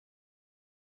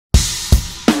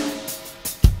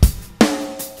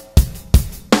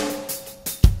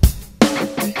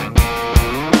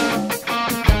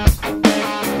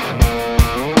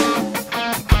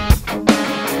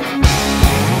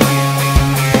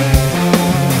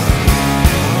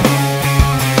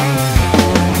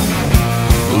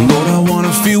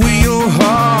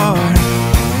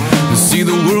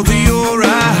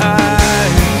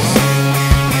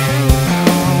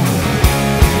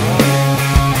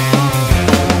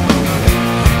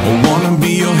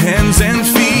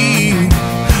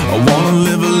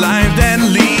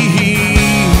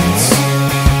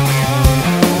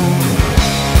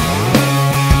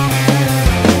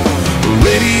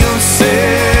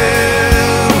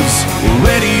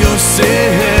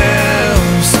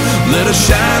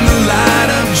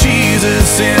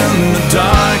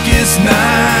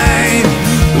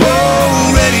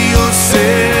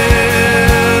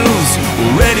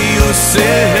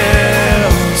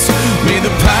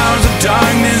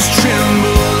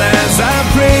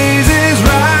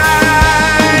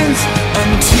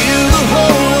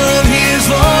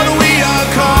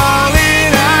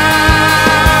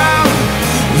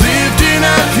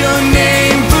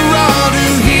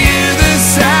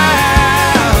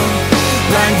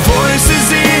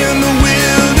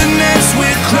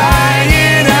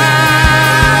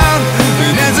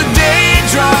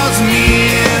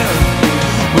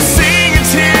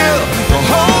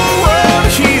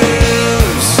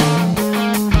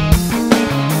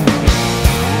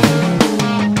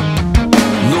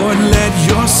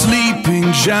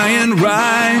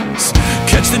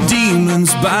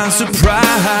by surprise.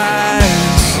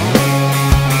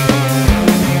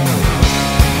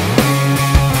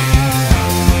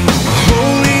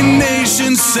 Holy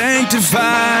nation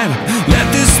sanctified,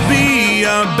 let this be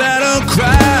our battle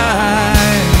cry.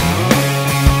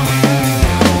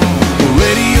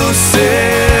 Ready yourselves,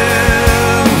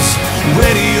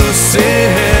 ready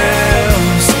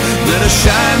yourselves. Let us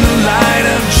shine the light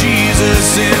of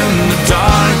Jesus in the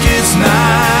darkest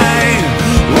night.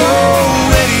 Oh,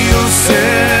 ready yourselves,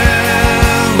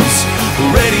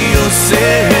 ready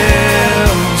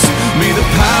yourselves. May the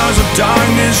powers of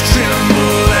darkness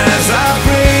tremble as our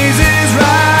praises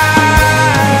rise.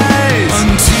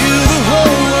 Until the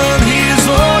whole world hears,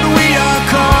 Lord, we are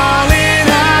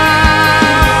calling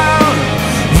out,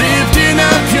 lifting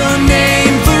up your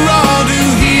name for all to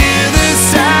hear the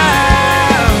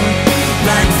sound.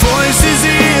 Like voices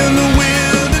in the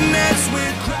wilderness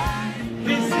we're crying.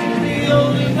 This is the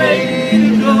only way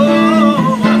to go.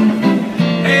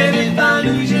 And if I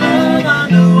lose your love, I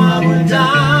know I would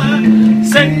die.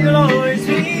 Say you'll always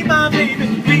be my baby.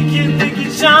 We can make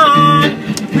it shine.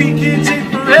 We can take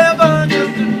forever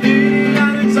just to be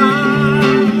at a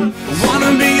time. I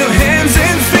wanna be your hands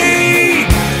and feet.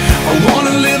 I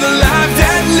wanna live a life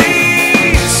that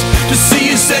leads to see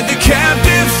you set the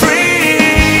captive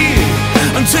free.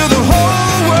 Until the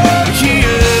whole world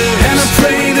hears. And I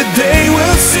pray that they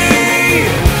will see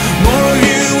more of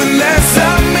you and less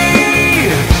of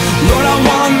me. Lord, I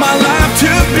want my life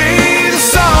to be the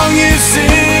song you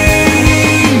sing.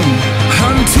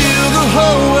 Until the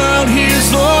whole world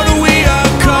hears, Lord, we are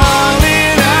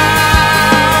calling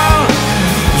out,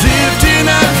 lifting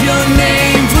up your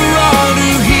name for all to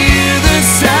hear the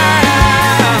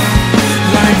sound.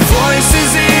 Like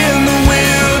voices in the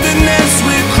wilderness,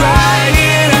 we're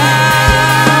crying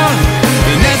out.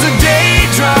 And as the day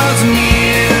draws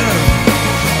near,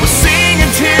 we'll sing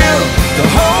until the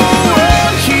whole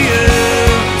world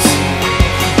hears.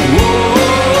 Whoa,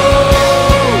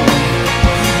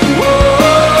 whoa.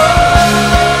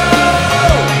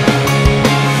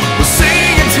 We'll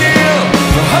sing until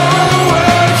the whole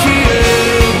world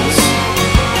hears.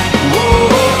 Whoa,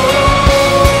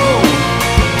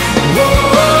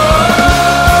 whoa.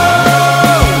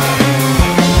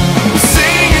 We'll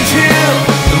sing until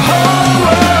the whole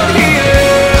world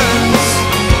hears.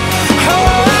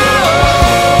 Oh,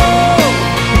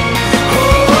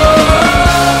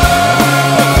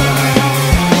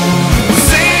 we'll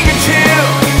sing until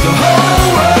the whole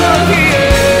world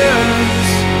hears.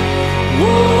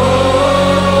 Whoa,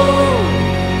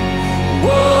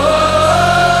 whoa.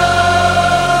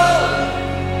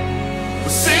 We'll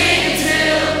sing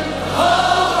until the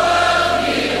whole world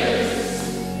hears.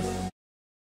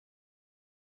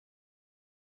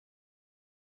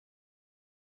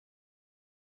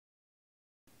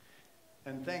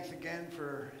 And thanks again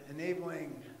for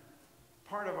enabling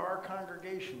part of our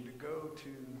congregation to go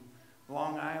to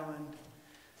Long Island,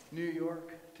 New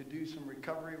York, to do some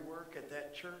recovery work at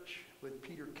that church with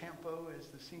Peter Campo as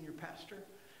the senior pastor.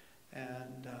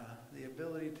 And the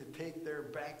ability to take their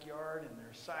backyard and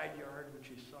their side yard, which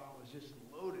you saw was just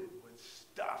loaded with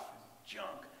stuff and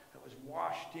junk that was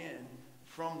washed in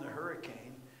from the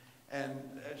hurricane.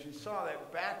 And as you saw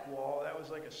that back wall, that was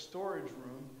like a storage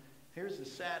room. Here's the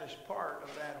saddest part of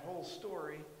that whole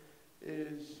story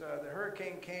is the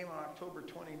hurricane came on October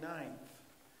 29th.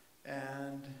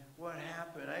 And what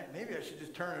happened, maybe I should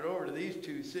just turn it over to these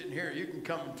two sitting here. You can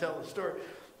come and tell the story.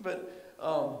 But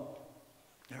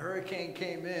the hurricane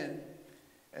came in,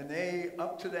 and they,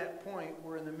 up to that point,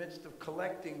 were in the midst of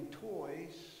collecting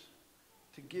toys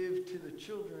to give to the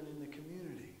children in the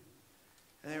community.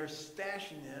 And they were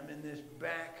stashing them in this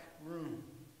back room.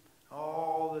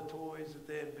 All the toys that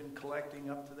they had been collecting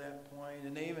up to that point.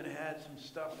 And they even had some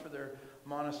stuff for their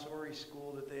Montessori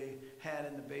school that they had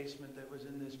in the basement that was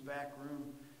in this back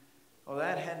room. Well,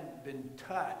 that hadn't been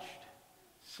touched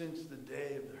since the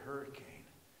day of the hurricane.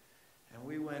 And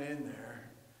we went in there.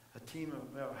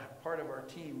 Part of our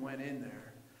team went in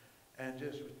there and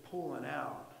just was pulling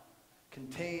out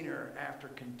container after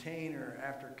container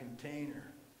after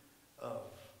container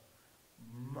of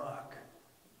muck,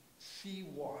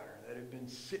 seawater that had been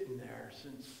sitting there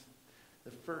since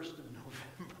the 1st of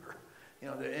November,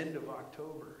 the end of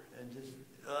October, and just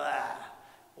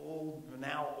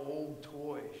old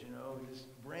toys,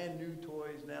 just brand new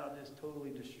toys now just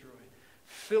totally destroyed.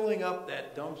 Filling up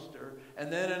that dumpster,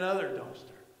 and then another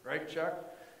dumpster, right, Chuck?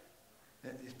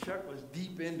 Chuck was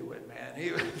deep into it, man.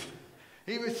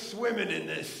 He was swimming in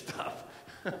this stuff.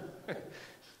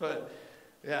 But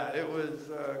yeah, it was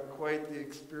quite the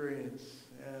experience.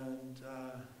 And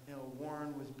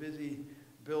Warren was busy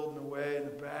building away in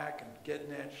the back and getting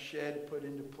that shed put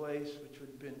into place, which would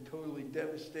have been totally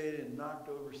devastated and knocked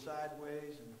over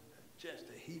sideways and just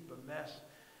a heap of mess.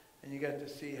 And you got to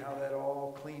see how that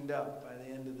all cleaned up by the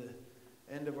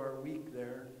end of our week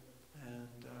there, and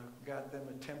got them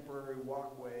a temporary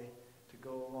walkway to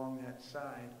go along that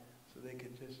side so they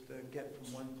could just get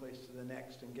from one place to the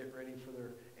next and get ready for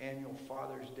their annual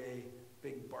Father's Day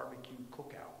big barbecue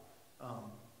cookout.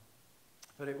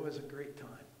 But it was a great time.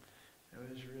 It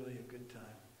was really a good time.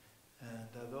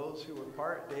 And those who were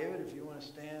part, David, if you want to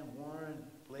stand, Warren,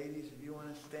 ladies, if you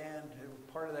want to stand, who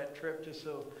were part of that trip, just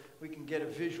so we can get a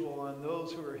visual on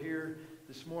those who are here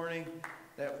this morning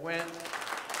that went,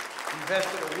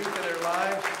 invested a week of their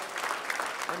lives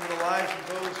into the lives of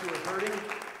those who are hurting.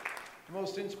 The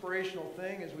most inspirational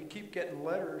thing is we keep getting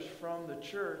letters from the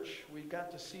church. We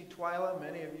got to see Twyla.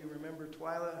 Many of you remember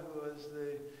Twyla, who was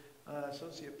the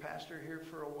associate pastor here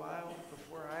for a while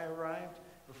before I arrived,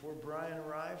 before Brian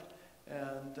arrived.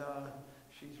 And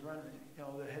she's running,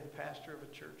 the head pastor of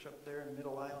a church up there in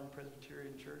Middle Island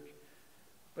Presbyterian Church.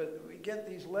 But we get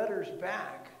these letters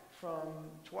back from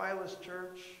Twyla's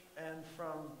church and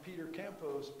from Peter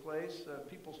Campo's place,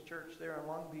 People's Church there on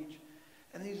Long Beach.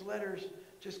 And these letters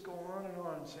just go on and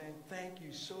on saying, thank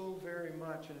you so very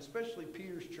much. And especially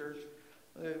Peter's church,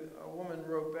 a woman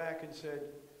wrote back and said,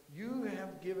 you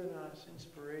have given us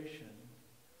inspiration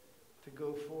to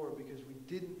go forward because we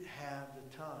didn't have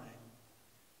the time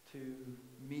to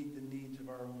meet the needs of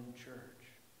our own church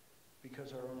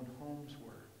because our own homes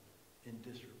were in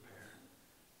disrepair.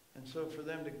 And so for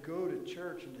them to go to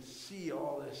church and to see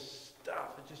all this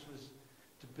stuff, it just was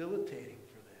debilitating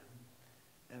for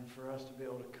them. And for us to be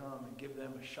able to come and give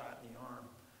them a shot in the arm,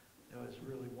 it was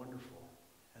really wonderful.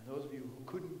 And those of you who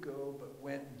couldn't go but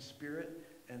went in spirit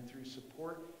and through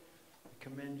support, I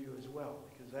commend you as well,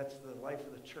 because that's the life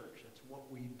of the church. That's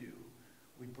what we do.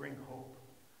 We bring hope.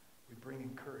 We bring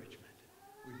encouragement.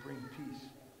 We bring peace.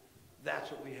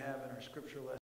 That's what we have in our scripture lesson.